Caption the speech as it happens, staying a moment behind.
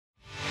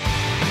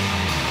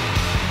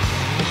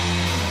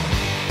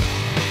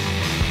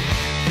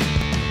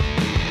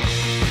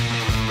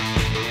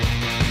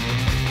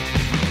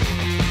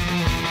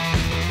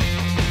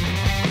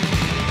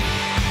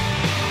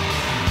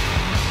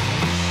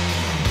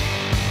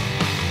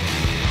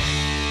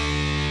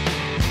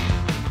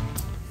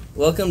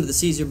Welcome to the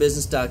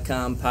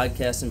SeizeYourBusiness.com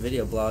podcast and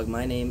video blog.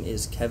 My name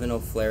is Kevin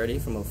O'Flaherty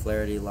from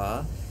O'Flaherty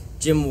Law.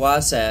 Jim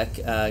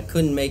Waszak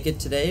couldn't make it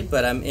today,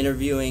 but I'm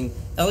interviewing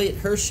Elliot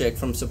Hershik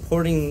from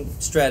Supporting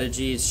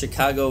Strategies,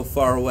 Chicago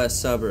Far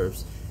West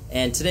Suburbs.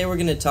 And today we're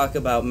going to talk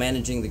about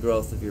managing the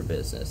growth of your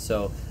business.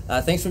 So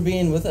thanks for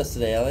being with us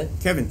today, Elliot.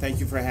 Kevin, thank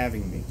you for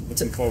having me.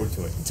 Looking forward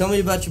to it. Tell me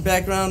about your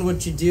background,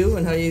 what you do,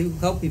 and how you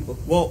help people.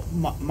 Well,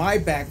 my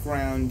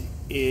background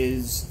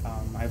is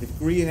I have a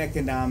degree in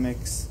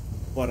economics,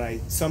 but at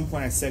some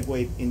point I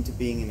segued into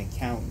being an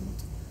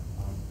accountant.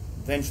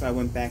 Eventually I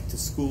went back to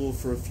school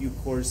for a few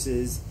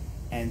courses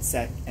and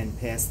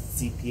passed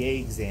the CPA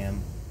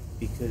exam,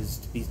 because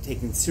to be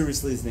taken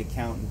seriously as an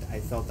accountant, I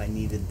felt I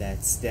needed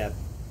that step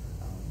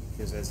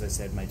because, as I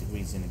said, my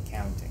degree's in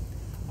accounting.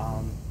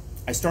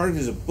 I started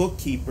as a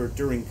bookkeeper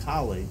during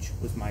college,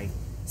 was my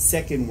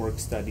second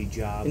work-study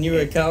job. And you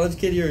were a college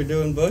kid, you were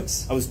doing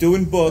books? I was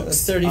doing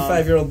books. A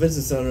 35-year-old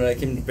business owner, I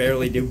can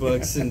barely do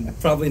books, and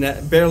probably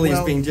not, barely is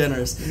being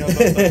generous. You know,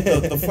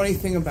 the funny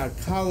thing about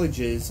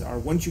colleges are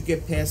once you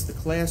get past the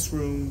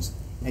classrooms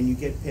and you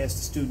get past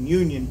the student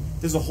union,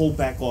 there's a whole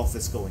back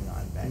office going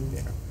on back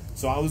there.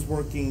 So I was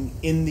working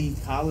in the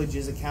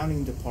college's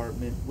accounting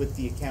department with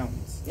the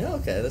accountants. Yeah,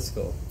 okay, that's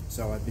cool.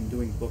 So I've been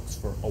doing books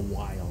for a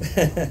while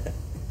now.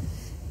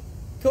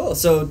 Cool.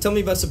 So tell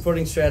me about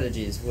Supporting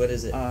Strategies. What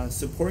is it?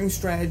 Supporting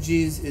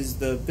Strategies is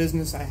the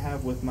business I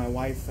have with my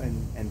wife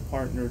and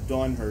partner,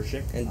 Dawn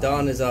Hershik. And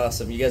Dawn is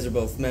awesome. You guys are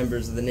both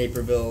members of the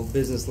Naperville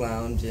Business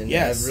Lounge, and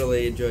yes. I've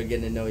really enjoyed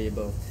getting to know you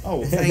both.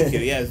 Oh, well, thank you.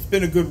 Yeah, it's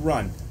been a good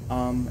run,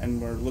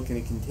 and we're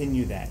looking to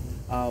continue that.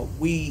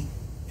 We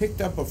picked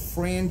up a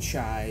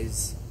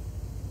franchise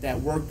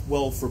that worked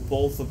well for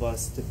both of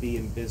us to be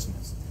in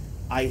business.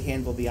 I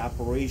handle the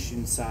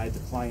operations side, the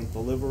client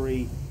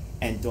delivery,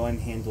 and Dawn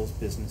handles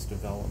business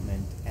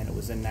development, and it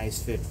was a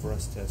nice fit for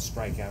us to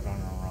strike out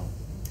on our own.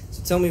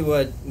 So tell me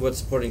what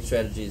Supporting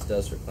Strategies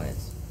does for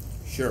clients.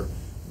 Sure.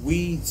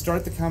 We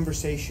start the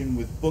conversation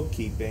with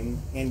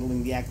bookkeeping,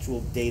 handling the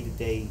actual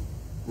day-to-day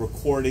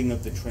recording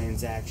of the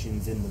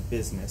transactions in the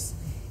business,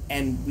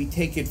 and we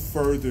take it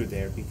further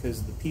there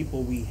because the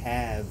people we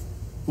have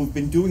who've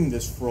been doing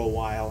this for a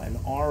while and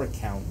are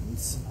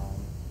accountants,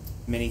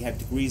 many have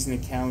degrees in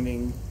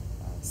accounting,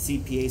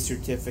 CPA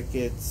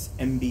certificates,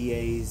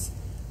 MBAs.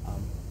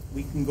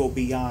 We can go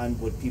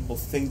beyond what people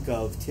think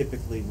of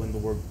typically when the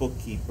word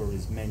bookkeeper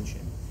is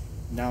mentioned.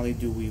 Not only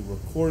do we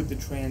record the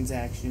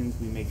transactions,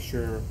 we make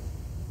sure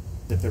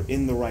that they're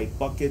in the right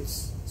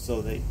buckets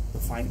so that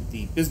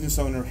the business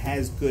owner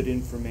has good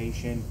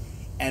information,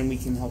 and we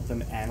can help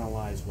them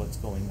analyze what's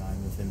going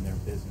on within their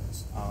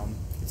business.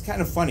 It's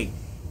kind of funny.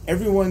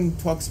 Everyone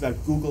talks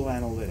about Google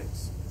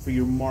Analytics for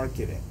your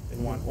marketing. They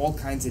want all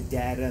kinds of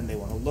data and they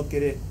want to look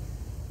at it.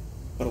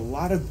 But a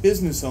lot of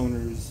business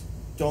owners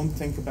don't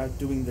think about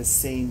doing the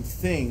same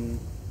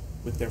thing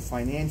with their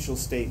financial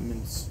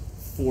statements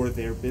for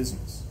their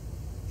business.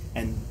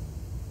 And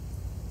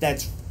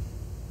that's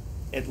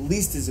at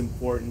least as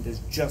important as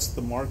just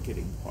the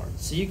marketing part.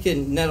 So you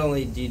can, not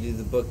only do you do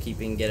the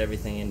bookkeeping, get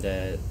everything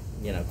into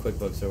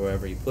QuickBooks or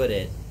wherever you put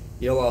it,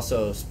 you'll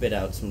also spit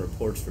out some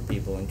reports for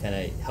people and kind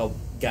of help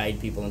guide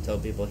people and tell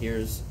people,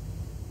 here's,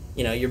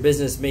 your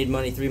business made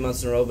money 3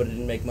 months in a row, but it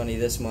didn't make money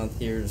this month.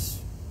 Here's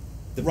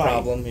the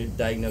problem, you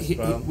diagnose the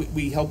problem.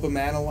 We help them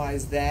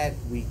analyze that.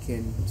 We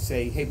can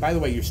say, hey, by the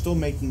way, you're still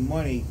making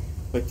money,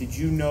 but did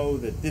you know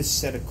that this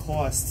set of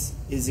costs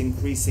is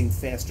increasing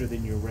faster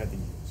than your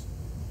revenues?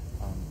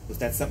 Was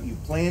that something you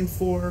planned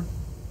for,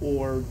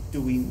 or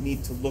do we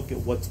need to look at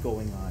what's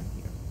going on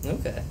here?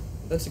 Okay.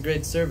 That's a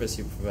great service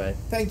you provide.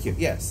 Thank you,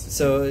 yes.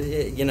 So,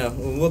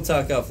 we'll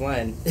talk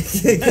offline,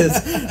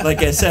 because, like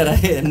I said, I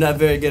am not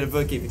very good at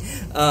bookkeeping.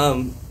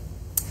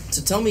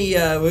 So tell me,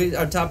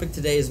 our topic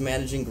today is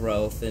managing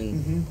growth,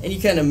 and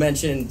you kind of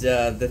mentioned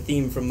the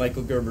theme from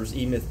Michael Gerber's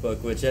E-Myth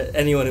book, which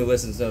anyone who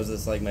listens knows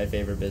is like my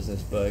favorite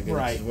business book.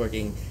 Right. Which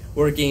is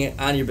working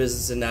on your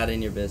business and not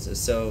in your business.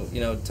 So,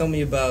 tell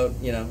me about,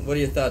 what are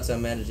your thoughts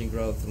on managing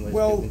growth? And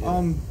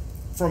what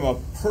from a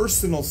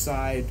personal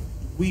side,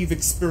 we've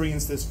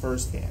experienced this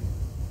firsthand,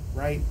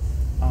 right?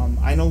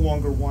 I no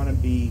longer want to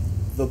be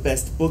the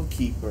best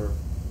bookkeeper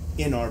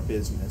in our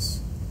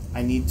business.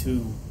 I need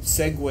to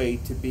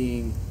segue to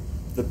being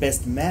the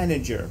best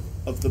manager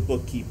of the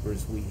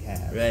bookkeepers we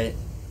have. Right.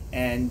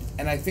 And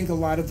I think a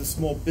lot of the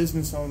small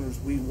business owners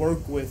we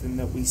work with and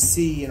that we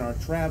see in our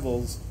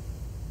travels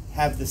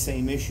have the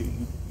same issue.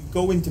 You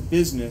go into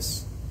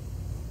business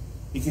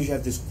because you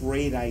have this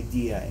great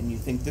idea and you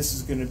think this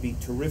is going to be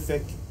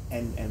terrific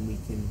and we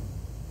can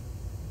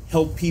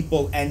help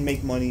people and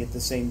make money at the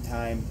same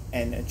time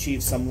and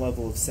achieve some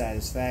level of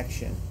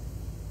satisfaction.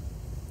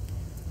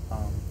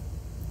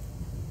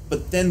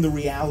 But then the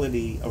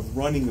reality of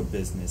running a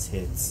business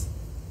hits,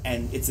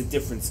 and it's a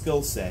different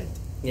skill set.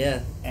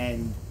 Yeah.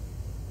 And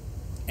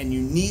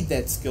you need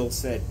that skill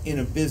set in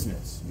a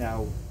business.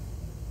 Now,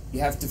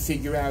 you have to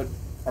figure out,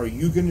 are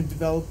you going to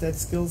develop that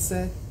skill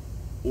set,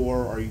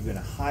 or are you going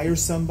to hire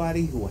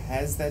somebody who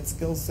has that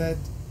skill set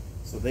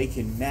so they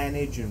can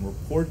manage and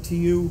report to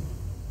you?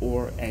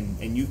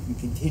 and you can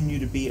continue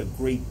to be a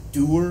great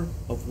doer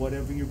of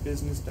whatever your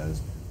business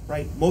does,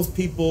 right? Most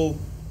people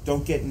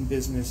don't get in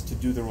business to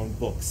do their own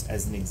books,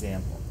 as an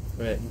example.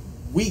 Right.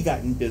 We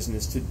got in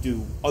business to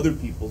do other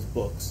people's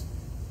books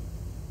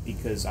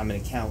because I'm an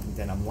accountant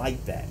and I'm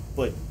like that.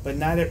 But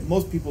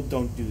most people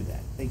don't do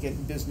that. They get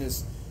in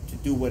business to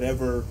do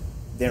whatever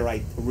their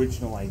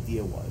original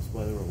idea was,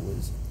 whether it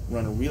was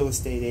run a real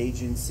estate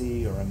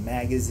agency or a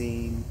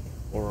magazine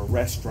or a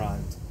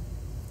restaurant,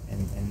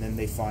 and then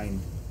they find,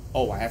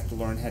 oh, I have to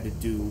learn how to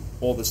do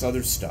all this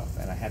other stuff,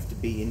 and I have to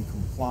be in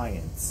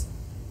compliance.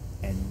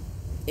 And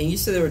you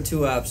said there were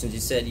two options. You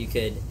said you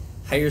could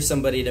hire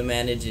somebody to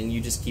manage and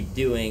you just keep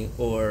doing,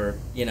 or,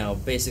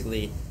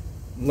 basically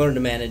learn to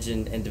manage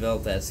and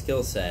develop that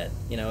skill set.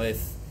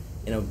 If,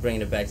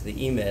 bringing it back to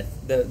the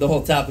E-Myth, the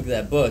whole topic of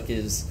that book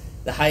is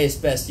the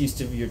highest, best use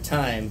of your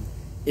time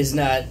is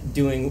not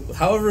doing,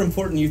 however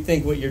important you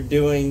think what you're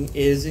doing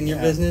is in your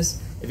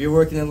business. If you're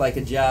working in like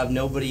a job,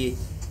 nobody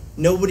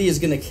is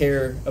going to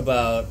care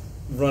about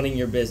running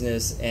your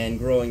business and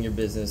growing your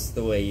business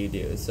the way you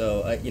do.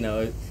 So,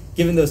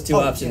 given those two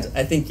options,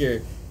 I think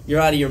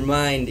you're out of your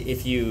mind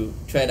if you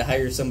try to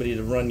hire somebody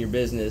to run your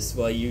business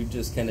while you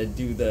just kind of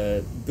do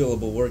the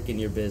billable work in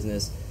your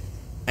business.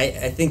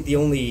 I think the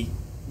only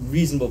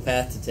reasonable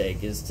path to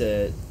take is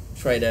to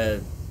try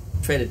to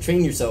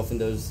train yourself in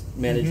those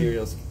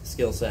managerial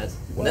skill sets.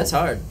 Well, that's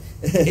hard.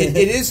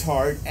 it is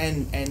hard,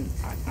 and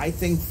I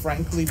think,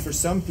 frankly, for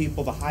some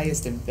people, the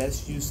highest and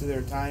best use of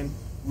their time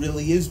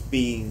really is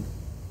being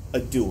a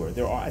doer.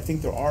 I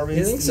think there are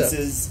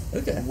instances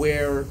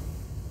where,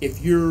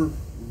 if you're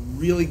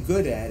really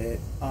good at it,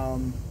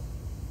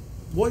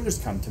 lawyers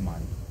come to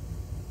mind.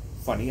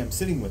 Funny, I'm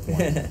sitting with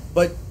one.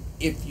 But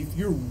if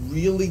you're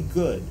really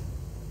good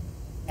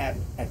at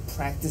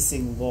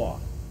practicing law,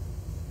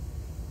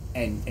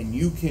 and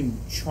you can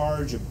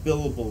charge a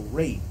billable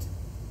rate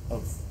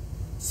of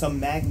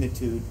some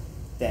magnitude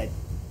that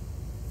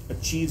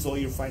achieves all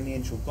your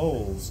financial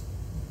goals,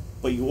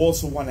 but you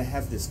also want to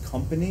have this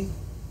company,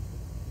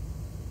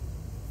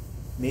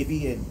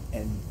 maybe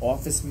an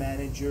office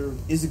manager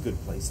is a good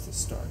place to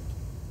start.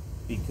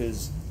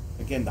 Because,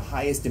 again, the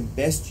highest and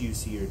best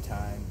use of your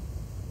time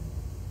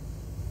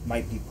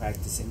might be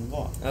practicing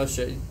law. Oh,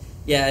 sure.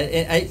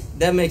 Yeah,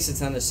 that makes a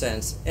ton of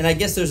sense. And I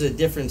guess there's a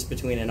difference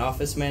between an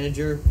office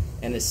manager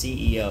and a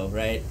CEO,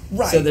 right?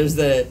 Right. So there's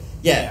the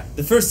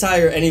first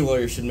hire any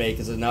lawyer should make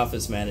is an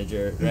office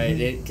manager, right?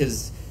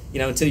 Because,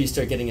 until you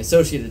start getting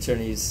associate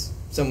attorneys,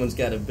 someone's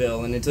got to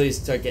bill. And until you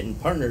start getting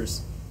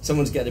partners,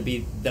 someone's got to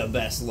be the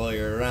best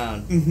lawyer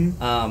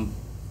around.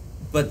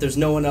 But there's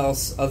no one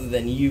else other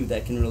than you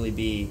that can really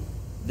be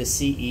the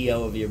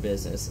CEO of your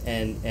business.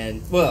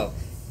 And well,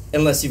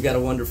 unless you've got a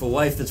wonderful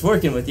wife that's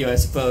working with you, I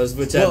suppose,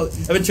 which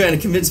I've been trying to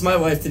convince my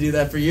wife to do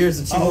that for years,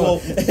 and she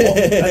won't.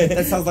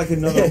 That sounds like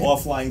another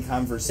offline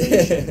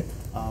conversation.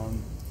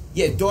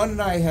 Dawn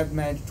and I have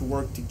managed to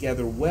work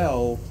together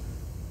well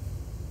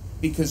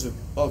because it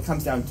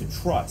comes down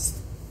to trust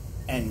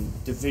and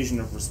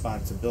division of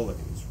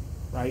responsibilities,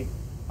 right?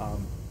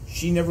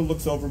 She never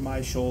looks over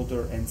my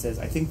shoulder and says,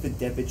 I think the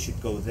debit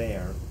should go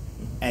there.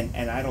 And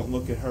I don't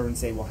look at her and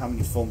say, well, how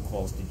many phone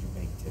calls did you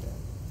make today?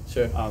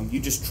 Sure. You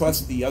just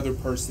trust the other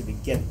person to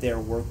get their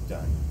work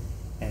done.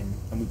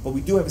 But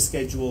we do have a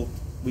scheduled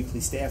weekly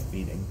staff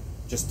meeting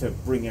just to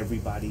bring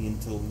everybody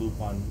into the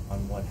loop on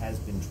what has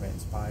been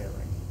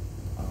transpiring.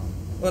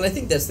 Well, and I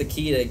think that's the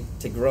key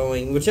to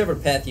growing, whichever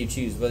path you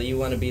choose, whether you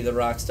want to be the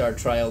rock star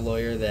trial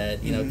lawyer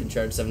that can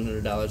charge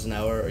 $700 an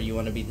hour, or you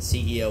want to be the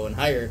CEO and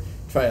hire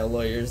trial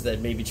lawyers that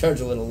maybe charge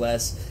a little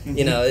less.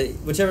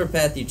 Whichever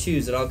path you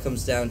choose, it all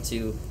comes down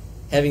to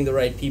having the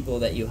right people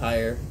that you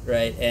hire,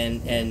 right,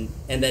 and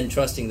then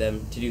trusting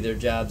them to do their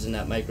jobs and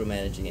not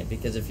micromanaging it.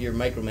 Because if you're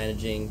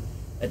micromanaging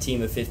a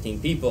team of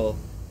 15 people,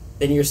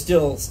 then you're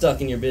still stuck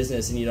in your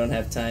business and you don't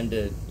have time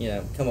to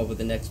come up with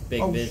the next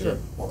big vision. Sure.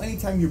 Well,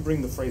 anytime you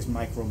bring the phrase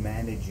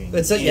micromanaging,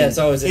 it's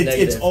always a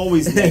negative. It's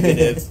always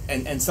negative,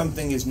 and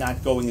something is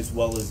not going as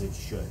well as it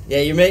should. Yeah,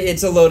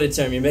 it's a loaded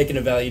term. You're making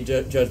a value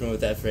judgment with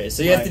that phrase.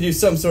 So you have to do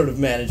some sort of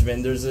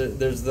management. There's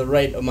the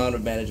right amount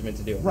of management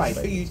to do it. Right,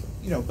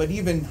 but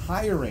even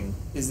hiring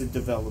is a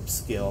developed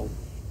skill,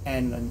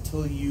 and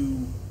until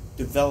you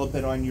develop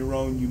it on your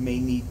own, you may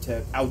need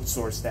to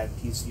outsource that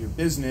piece of your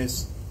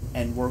business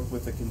and work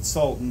with a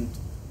consultant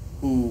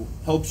who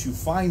helps you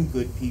find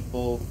good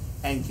people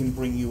and can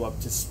bring you up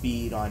to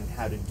speed on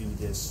how to do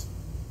this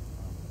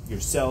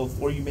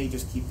yourself, or you may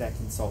just keep that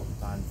consultant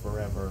on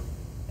forever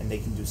and they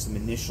can do some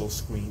initial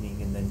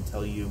screening and then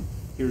tell you,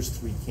 here's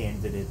 3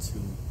 candidates who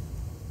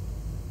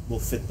will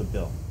fit the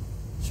bill.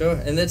 Sure,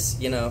 and that's,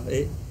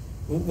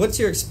 what's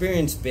your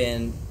experience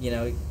been,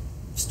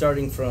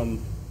 starting from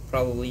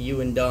probably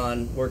you and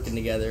Dawn working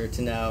together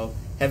to now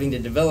having to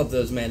develop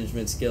those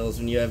management skills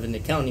when you have an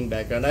accounting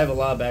background? I have a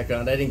law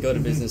background. I didn't go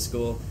to business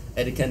school. I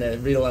had to kind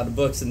of read a lot of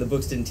books, and the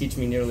books didn't teach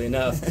me nearly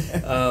enough.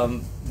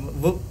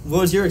 What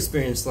was your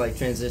experience like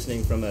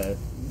transitioning from a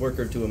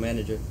worker to a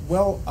manager?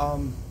 Well,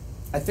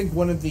 I think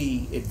one of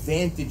the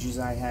advantages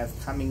I have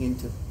coming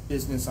into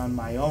business on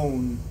my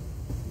own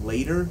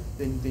later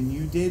than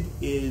you did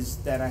is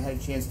that I had a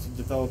chance to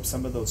develop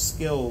some of those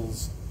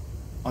skills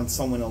on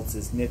someone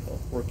else's nickel.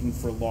 Working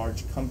for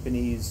large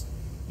companies,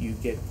 you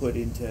get put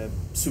into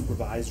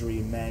supervisory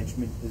and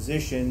management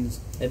positions.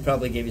 It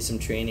probably gave you some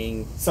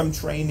training. Some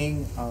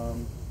training.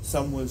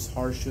 Some was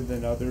harsher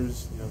than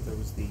others. You know, there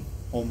was the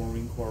whole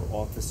Marine Corps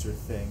officer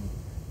thing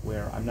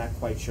where I'm not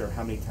quite sure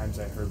how many times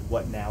I heard,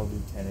 "What now,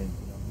 Lieutenant?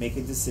 You know, make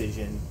a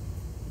decision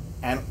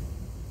and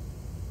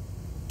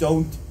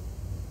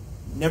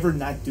never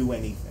not do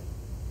anything."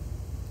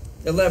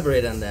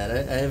 Elaborate on that.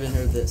 I haven't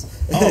heard this.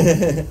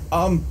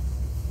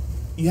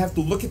 You have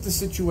to look at the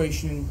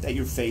situation that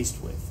you're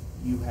faced with.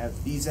 You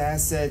have these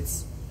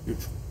assets.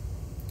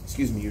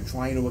 You're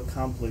trying to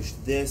accomplish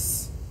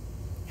this.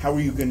 How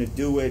are you going to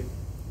do it?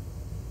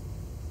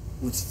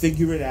 Let's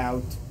figure it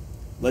out.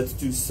 Let's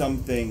do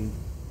something,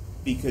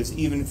 because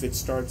even if it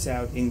starts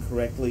out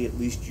incorrectly, at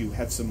least you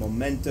have some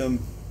momentum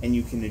and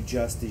you can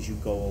adjust as you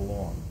go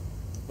along.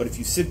 But if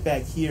you sit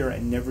back here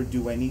and never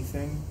do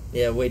anything,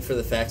 wait for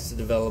the facts to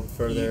develop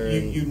further.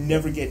 You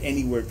never get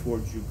anywhere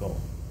towards your goal.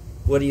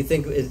 What do you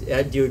think?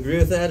 Do you agree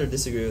with that or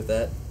disagree with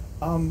that?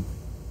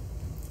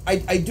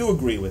 I do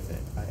agree with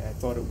it. I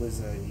thought it was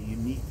a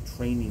unique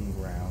training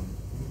ground.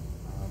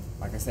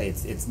 Like I say,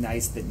 it's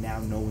nice that now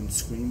no one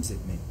screams at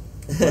me.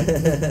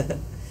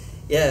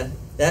 Yeah,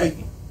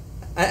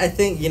 I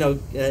think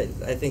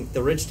I think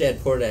the Rich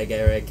Dad Poor Dad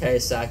guy, right,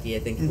 Kiyosaki. I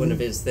think one of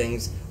his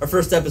things. Our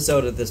first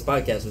episode of this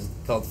podcast was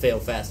called "Fail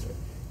Faster."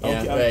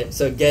 Yeah, right.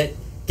 So get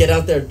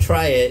out there,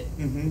 try it.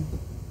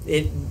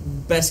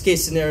 Best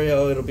case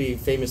scenario, it'll be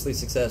famously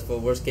successful.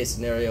 Worst case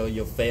scenario,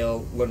 you'll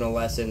fail, learn a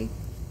lesson,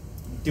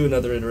 do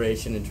another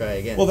iteration, and try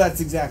again. Well, that's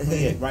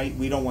exactly it, right?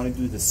 We don't want to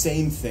do the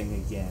same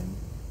thing again.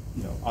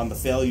 You know, on the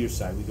failure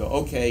side, we go,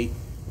 okay,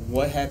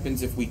 what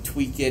happens if we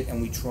tweak it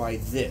and we try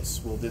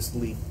this? Will this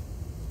lead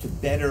to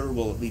better?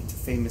 Will it lead to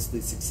famously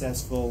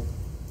successful?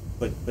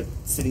 But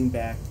sitting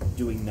back,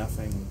 doing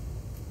nothing,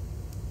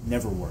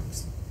 never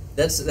works.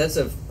 That's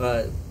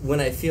when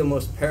I feel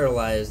most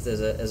paralyzed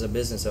as a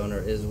business owner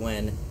is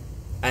when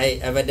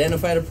I've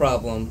identified a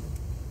problem,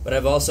 but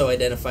I've also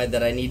identified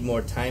that I need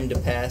more time to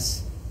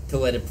pass to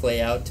let it play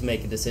out to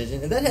make a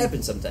decision, and that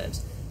happens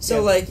sometimes. So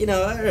all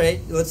right,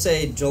 let's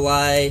say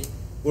July,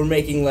 we're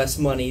making less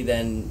money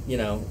than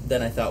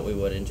I thought we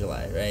would in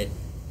July, right?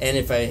 And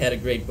if I had a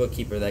great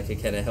bookkeeper that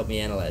could kind of help me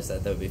analyze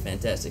that would be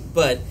fantastic.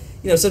 But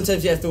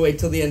sometimes you have to wait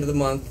till the end of the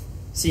month,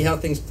 see how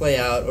things play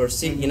out, or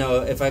see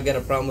if I've got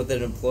a problem with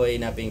an employee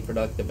not being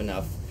productive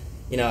enough,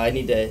 I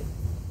need to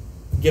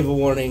give a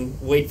warning,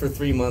 wait for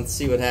 3 months,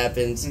 see what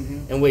happens,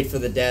 and wait for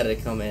the data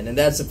to come in. And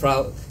that's the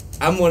problem.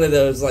 I'm one of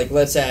those, like,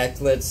 let's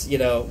act,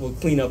 we'll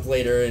clean up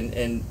later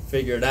and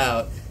figure it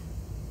out.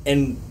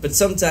 But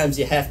sometimes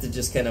you have to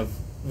just kind of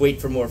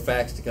wait for more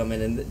facts to come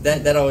in, and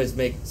that always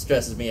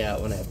stresses me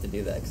out when I have to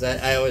do that, because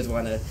I always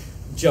want to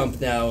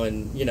jump now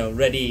and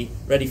ready,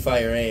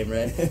 fire, aim,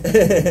 right?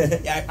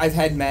 Yeah, I've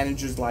had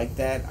managers like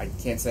that. I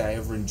can't say I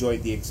ever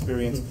enjoyed the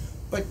experience,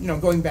 but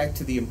going back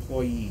to the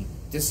employee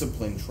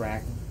discipline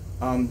track,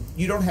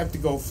 you don't have to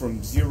go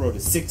from 0 to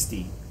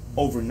 60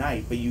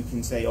 overnight, but you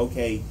can say,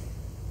 okay,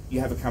 you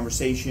have a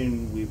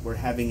conversation, we're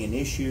having an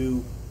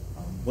issue,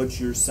 what's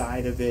your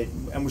side of it,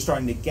 and we're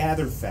starting to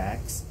gather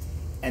facts,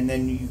 and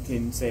then you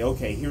can say,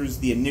 okay, here's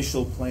the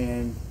initial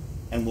plan,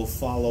 and we'll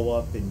follow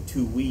up in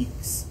 2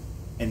 weeks,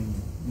 and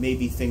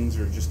maybe things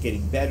are just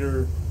getting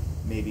better,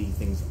 maybe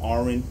things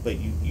aren't, but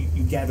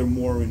you gather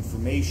more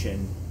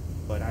information.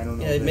 But I don't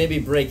know. Yeah, maybe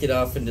break it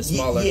off into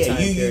smaller time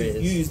periods.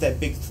 You use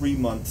that big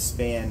 3-month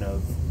span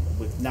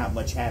with not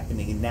much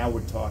happening, and now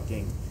we're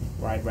talking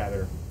where I'd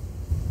rather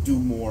do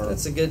more.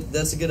 That's a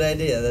good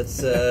idea.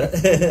 That's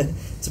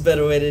it's a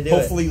better way to do it.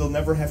 Hopefully you'll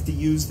never have to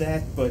use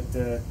that, but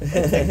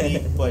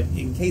technique. But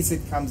in case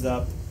it comes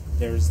up,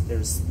 there's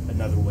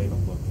another way to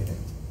look at it.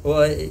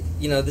 Well,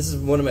 this is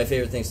one of my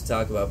favorite things to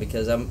talk about,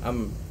 because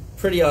I'm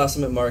pretty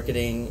awesome at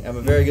marketing. I'm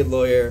a very good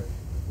lawyer.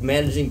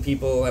 Managing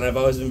people, and I've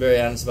always been very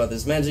honest about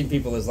this, managing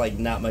people is like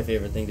not my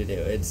favorite thing to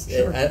do.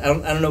 I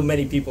don't know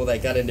many people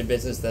that got into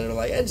business that are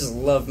like, I just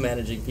love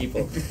managing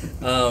people.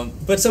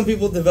 But some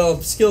people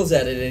develop skills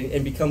at it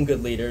and become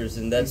good leaders,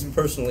 and that's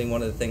personally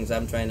one of the things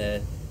I'm trying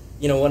to,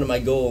 one of my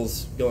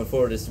goals going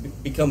forward is to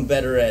become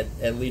better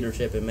at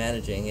leadership and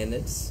managing. And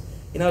it's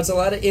a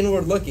lot of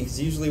inward looking, because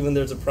usually when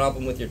there's a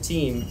problem with your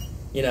team,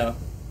 the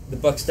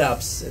buck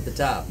stops at the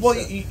top. Well,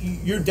 so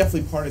you're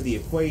definitely part of the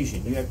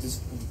equation. You have to,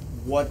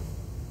 what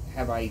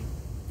have I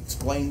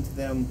explained to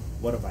them?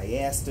 What have I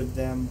asked of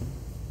them?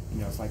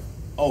 It's like,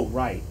 oh,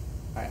 right.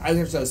 I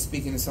was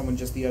speaking to someone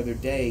just the other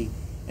day,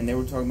 and they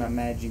were talking about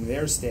managing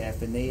their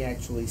staff, and they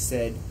actually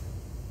said,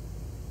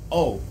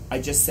 oh,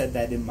 I just said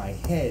that in my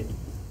head.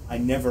 I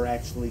never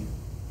actually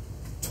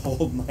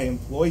told my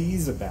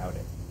employees about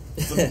it.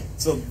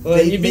 So well,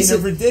 they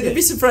never did it. You'd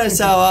be surprised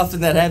how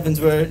often that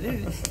happens, where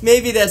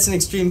maybe that's an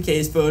extreme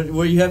case, but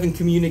where you haven't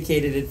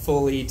communicated it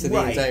fully to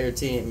the entire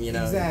team.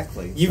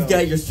 Exactly. You've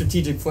got your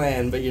strategic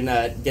plan, but you're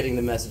not getting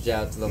the message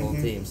out to the whole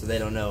team, so they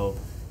don't know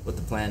what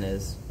the plan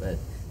is. But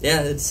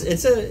Yeah,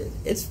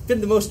 it's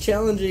been the most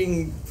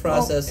challenging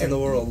process in the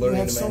world, learning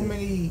you have to so manage.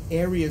 many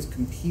areas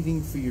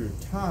competing for your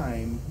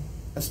time,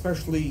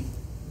 especially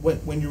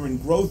when you're in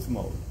growth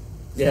mode.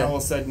 So Yeah. now all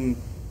of a sudden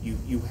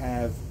you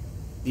have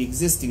the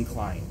existing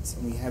clients,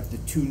 and we have the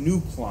 2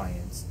 new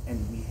clients,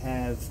 and we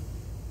have,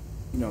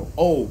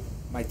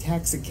 my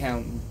tax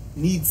accountant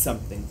needs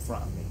something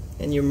from me.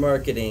 And your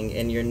marketing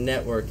and your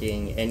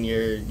networking and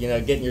your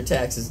getting your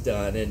taxes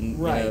done and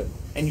Right.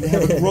 And you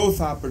have a growth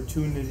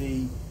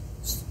opportunity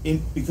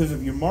because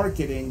of your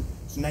marketing,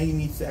 so now you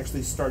need to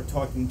actually start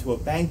talking to a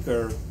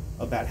banker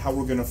about how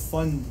we're going to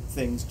fund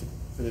things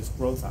for this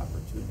growth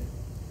opportunity.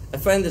 I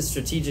find that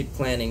strategic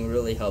planning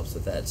really helps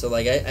with that. So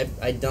like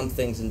I dump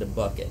things into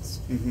buckets.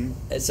 Mm-hmm.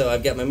 And so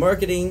I've got my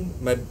marketing,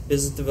 my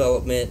business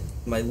development,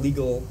 my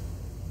legal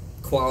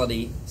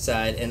quality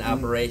side, and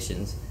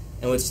operations.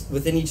 And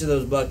within each of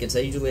those buckets, I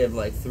usually have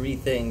like 3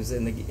 things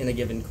in a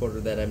given quarter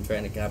that I'm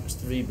trying to accomplish.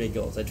 3 big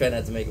goals. I try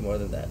not to make it more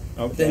than that.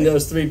 Okay. Within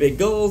those 3 big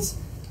goals,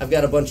 I've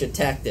got a bunch of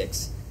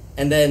tactics,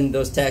 and then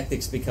those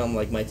tactics become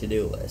like my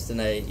to-do list, and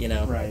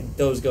Right.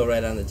 those go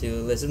right on the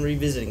to-do list. And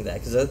revisiting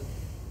that, because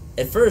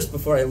at first,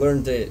 before I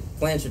learned to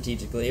plan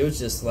strategically, it was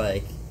just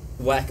like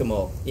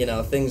whack-a-mole.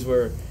 Things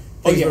were.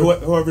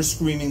 Whoever's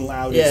screaming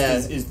loudest Yeah.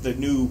 is the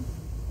new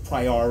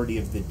priority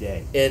of the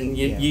day. And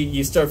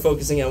you start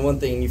focusing on one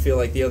thing, and you feel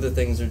like the other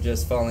things are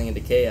just falling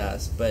into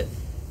chaos. But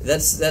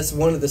that's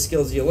one of the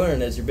skills you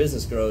learn as your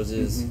business grows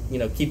is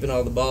keeping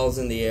all the balls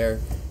in the air,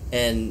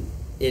 and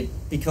it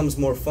becomes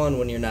more fun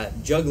when you're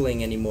not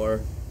juggling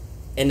anymore,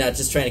 and not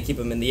just trying to keep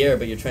them in the air,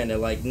 but you're trying to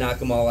like knock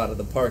them all out of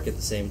the park at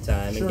the same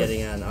time. Sure. And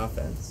getting on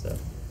offense. So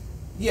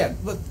Yeah,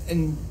 but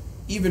and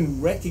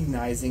even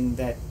recognizing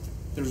that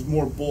there's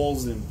more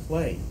balls in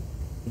play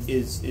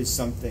is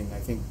something I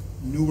think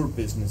newer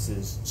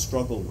businesses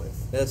struggle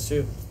with. that's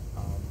true.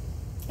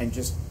 And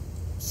just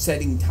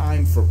setting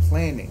time for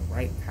planning,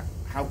 right?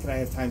 How can I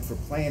have time for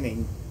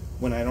planning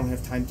when I don't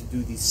have time to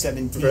do these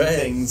 17 Right.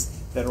 things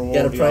that are You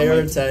got to already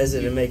prioritize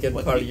it and make it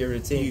part of your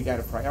routine. You got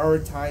to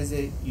prioritize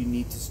it. You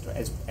need to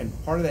start, and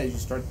part of that is you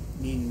start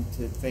needing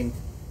to think,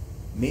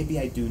 maybe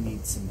I do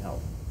need some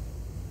help,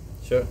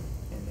 Sure.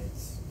 and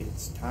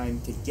it's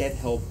time to get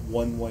help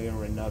one way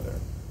or another,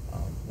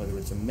 whether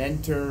it's a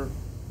mentor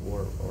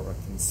or a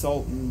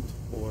consultant,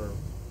 or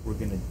we're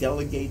going to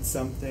delegate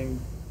something.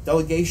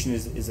 Delegation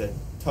is a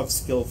tough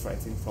skill for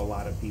a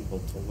lot of people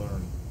to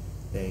learn.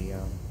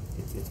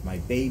 It's my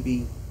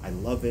baby. I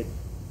love it.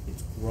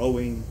 It's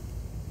growing.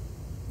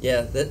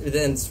 Yeah,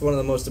 that's one of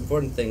the most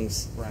important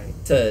things Right.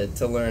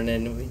 to learn,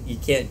 and you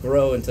can't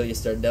grow until you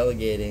start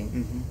delegating.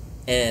 Mm-hmm.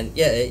 And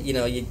yeah,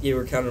 you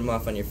were counting them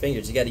off on your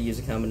fingers. You got to use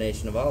a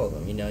combination of all of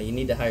them. You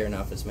need to hire an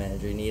office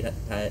manager. You need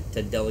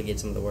to delegate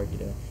some of the work you're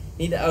doing.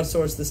 You need to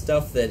outsource the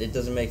stuff that it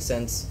doesn't make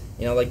sense.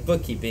 Like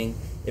bookkeeping.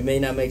 It may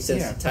not make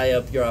sense Yeah. to tie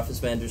up your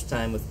office manager's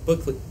time with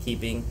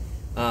bookkeeping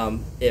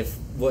if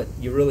what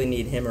you really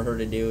need him or her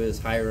to do is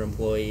hire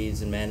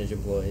employees and manage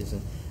employees.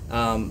 And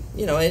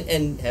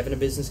and having a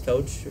business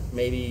coach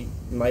might be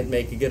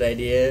a good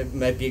idea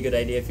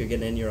if you're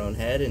getting in your own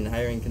head, and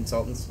hiring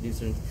consultants to do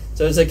certain.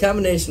 So it's a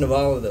combination of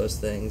all of those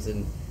things,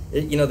 and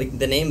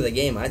the name of the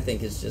game, I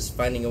think, is just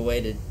finding a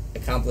way to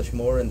accomplish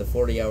more in the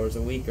 40 hours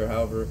a week, or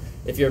however,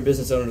 if you're a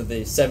business owner,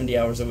 the 70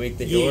 hours a week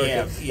that you're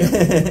working.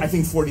 Yeah. I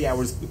think 40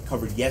 hours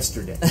covered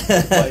yesterday.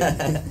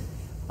 But,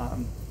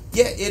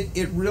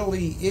 it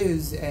really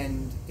is,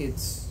 and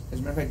it's, as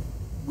a matter of fact,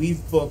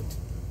 we've booked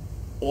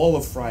all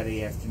of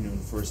Friday afternoon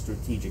for a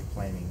strategic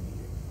planning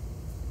meeting.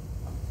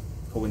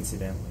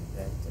 Coincidentally,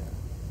 that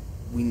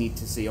we need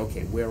to see,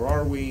 okay, where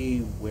are we?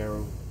 Where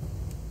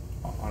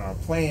on our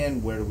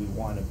plan? Where do we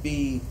want to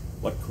be?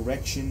 What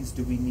corrections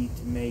do we need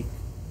to make?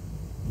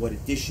 What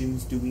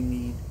additions do we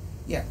need?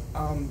 Yeah,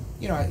 I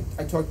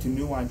talk to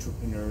new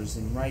entrepreneurs,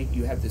 and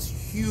you have this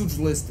huge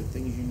list of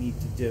things you need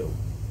to do.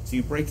 So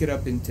you break it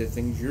up into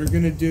things you're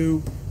going to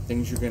do,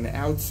 things you're going to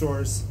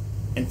outsource,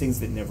 and things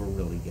that never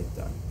really get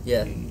done.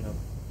 Yeah.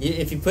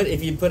 If you put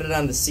it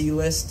on the C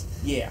list,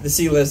 yeah, the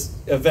C list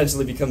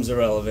eventually becomes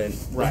irrelevant.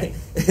 Right.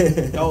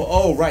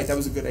 Right. That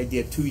was a good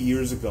idea 2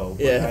 years ago.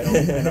 But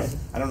Yeah.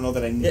 I don't know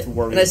that I need to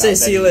worry. And I about say that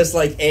C list,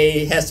 like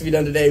A has to be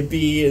done today,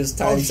 B is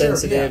time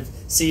sensitive, yeah.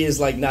 C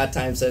is like not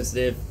time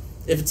sensitive.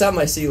 If it's on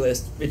my C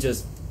list, it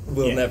just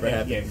will never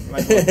happen. Yeah,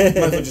 might as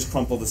well just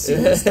crumple the C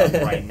list up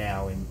right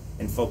now and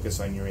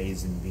focus on your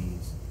A's and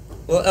B's.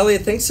 Well,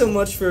 Elliot, thanks so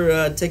much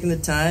for taking the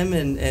time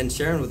and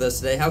sharing with us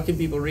today. How can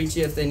people reach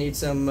you if they need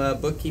some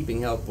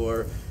bookkeeping help,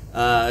 or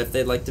if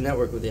they'd like to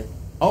network with you?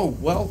 Oh,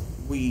 well,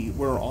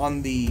 we're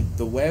on the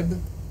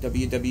web,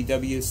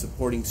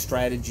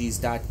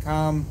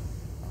 www.supportingstrategies.com.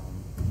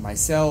 My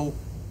cell,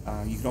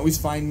 you can always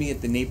find me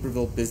at the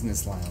Naperville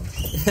Business Lounge.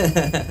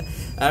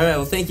 All right,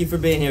 well, thank you for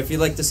being here. If you'd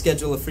like to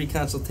schedule a free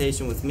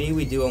consultation with me,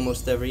 we do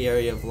almost every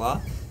area of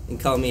law. You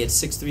can call me at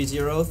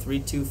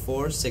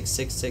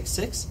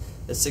 630-324-6666.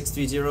 That's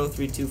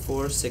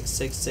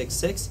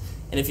 630-324-6666.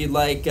 And if you'd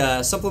like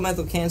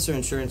supplemental cancer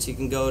insurance, you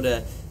can go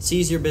to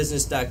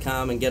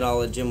seizeyourbusiness.com and get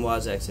all of Jim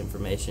Waszak's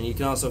information. You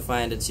can also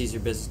find at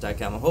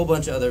seizeyourbusiness.com a whole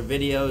bunch of other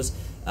videos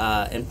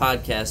and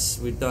podcasts.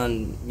 We've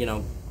done,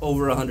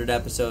 over 100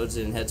 episodes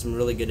and had some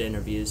really good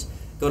interviews.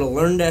 Go to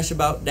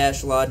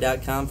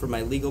learn-about-law.com for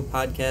my legal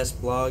podcast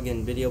blog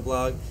and video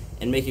blog,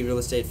 and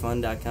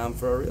makingrealestatefun.com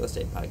for our real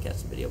estate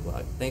podcast and video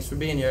blog. Thanks for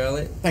being here,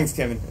 Elliot. Thanks,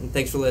 Kevin. And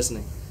thanks for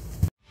listening.